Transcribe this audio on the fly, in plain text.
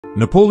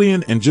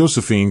Napoleon and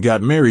Joséphine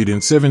got married in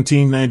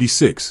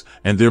 1796,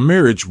 and their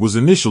marriage was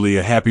initially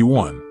a happy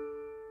one.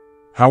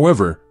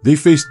 However, they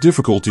faced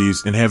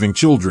difficulties in having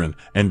children,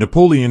 and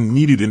Napoleon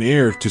needed an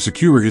heir to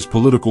secure his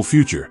political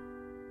future.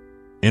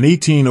 In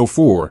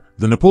 1804,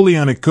 the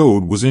Napoleonic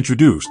Code was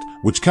introduced,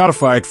 which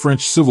codified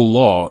French civil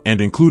law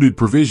and included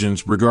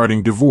provisions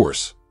regarding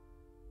divorce.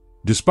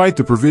 Despite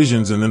the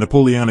provisions in the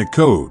Napoleonic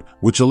Code,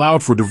 which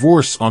allowed for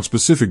divorce on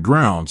specific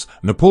grounds,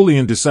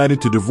 Napoleon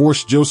decided to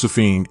divorce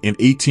Joséphine in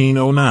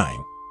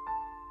 1809.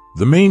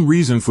 The main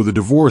reason for the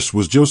divorce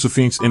was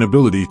Josephine's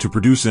inability to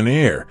produce an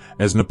heir,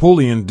 as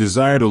Napoleon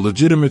desired a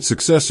legitimate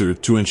successor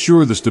to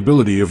ensure the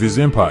stability of his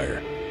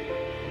empire.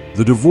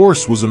 The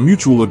divorce was a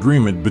mutual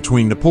agreement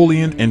between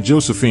Napoleon and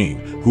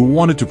Joséphine, who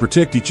wanted to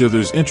protect each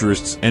other's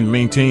interests and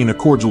maintain a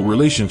cordial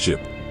relationship.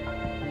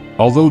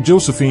 Although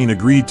Joséphine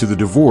agreed to the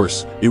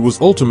divorce, it was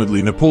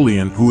ultimately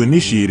Napoleon who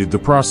initiated the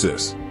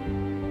process.